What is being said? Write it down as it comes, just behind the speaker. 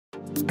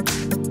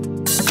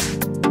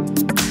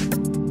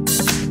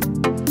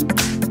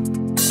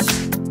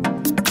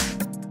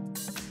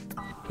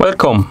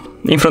Welcome!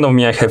 In front of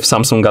me I have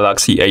Samsung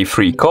Galaxy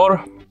A3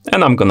 Core,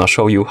 and I'm gonna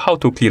show you how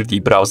to clear the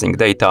browsing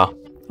data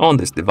on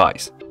this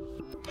device.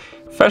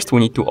 First we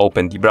need to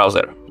open the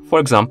browser. For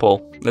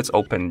example, let's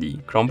open the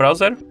Chrome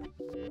browser.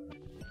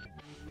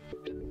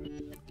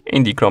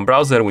 In the Chrome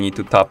browser we need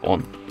to tap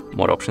on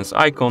More Options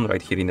icon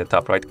right here in the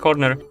top right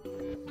corner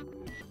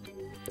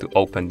to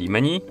open the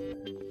menu.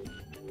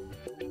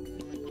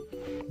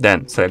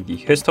 Then select the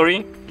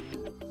history,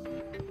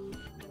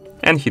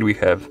 and here we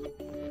have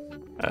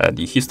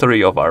the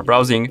history of our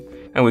browsing,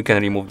 and we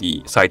can remove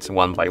the sites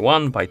one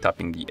by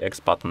tapping the X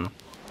button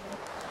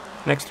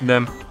next to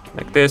them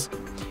like this,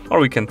 or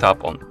we can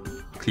tap on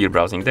clear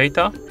browsing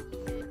data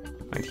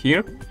right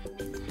here,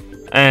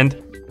 and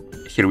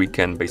here we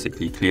can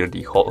basically clear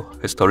the whole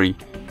history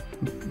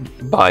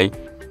by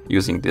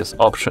using this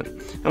option.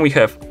 And we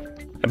have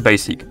a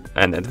basic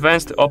and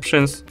advanced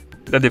options.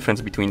 The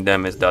difference between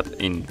them is that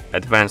in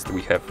advanced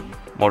we have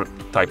more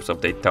types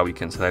of data we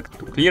can select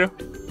to clear.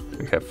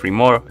 We have 3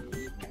 more,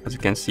 as you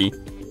can see.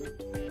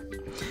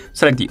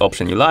 Select the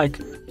option you like.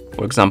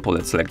 For example,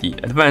 let's select the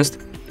advanced.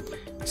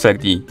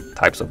 Select the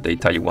types of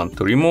data you want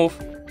to remove,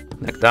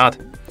 like that.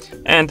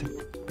 And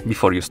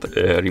before you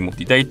remove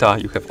the data,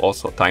 you have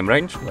also time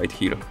range right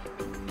here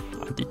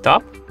at the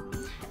top.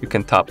 You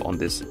can tap on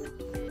this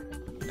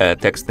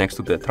text next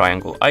to the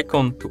triangle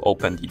icon to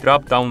open the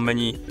drop-down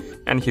menu.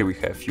 And here we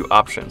have a few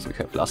options. We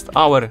have last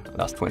hour,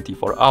 last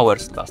 24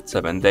 hours, last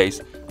 7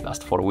 days,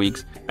 last 4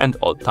 weeks, and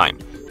all time.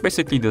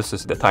 Basically, this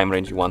is the time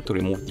range you want to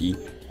remove the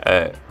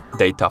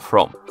data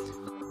from.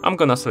 I'm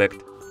gonna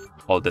select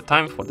all the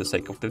time for the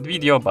sake of the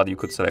video, but you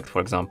could select,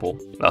 for example,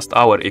 last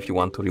hour if you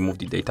want to remove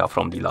the data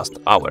from the last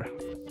hour,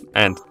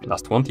 and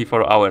last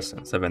 24 hours,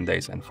 and 7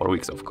 days, and 4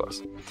 weeks, of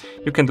course.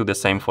 You can do the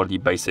same for the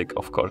basic,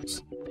 of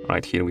course.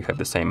 Right here we have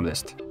the same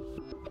list.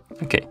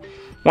 Okay,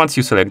 once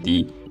you select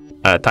the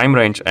time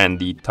range and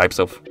the types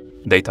of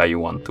data you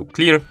want to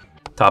clear,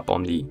 tap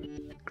on the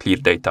Clear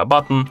Data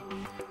button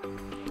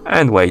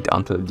and wait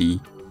until the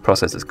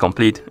process is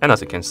complete. And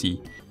as you can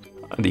see,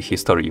 the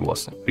history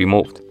was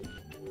removed.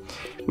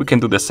 We can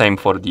do the same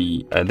for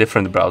the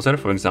different browser,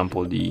 for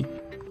example, the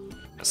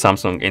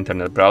Samsung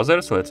Internet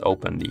browser. So let's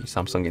open the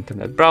Samsung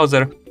Internet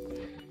browser.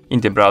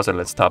 In the browser,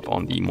 let's tap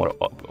on the more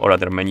or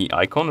other menu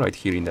icon right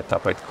here in the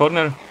top right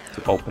corner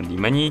to open the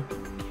menu.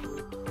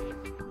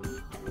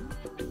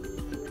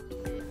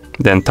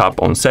 Then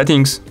tap on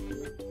Settings.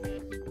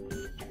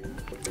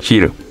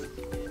 Here,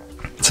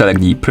 select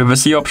the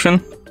Privacy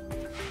option.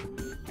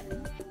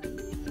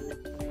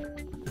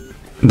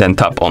 Then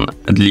tap on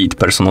Delete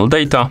Personal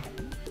Data.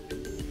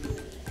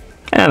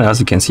 And as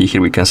you can see here,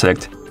 we can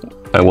select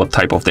what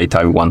type of data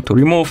we want to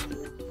remove.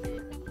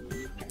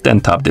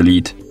 Then tap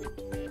Delete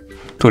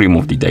to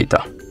remove the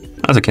data.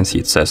 As you can see,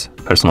 it says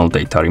Personal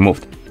Data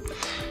Removed.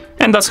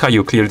 And that's how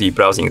you clear the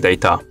browsing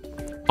data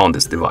on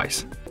this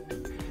device.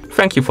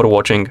 Thank you for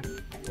watching.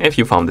 If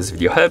you found this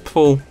video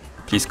helpful,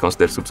 please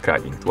consider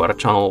subscribing to our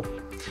channel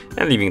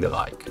and leaving the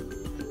like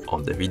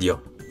on the video.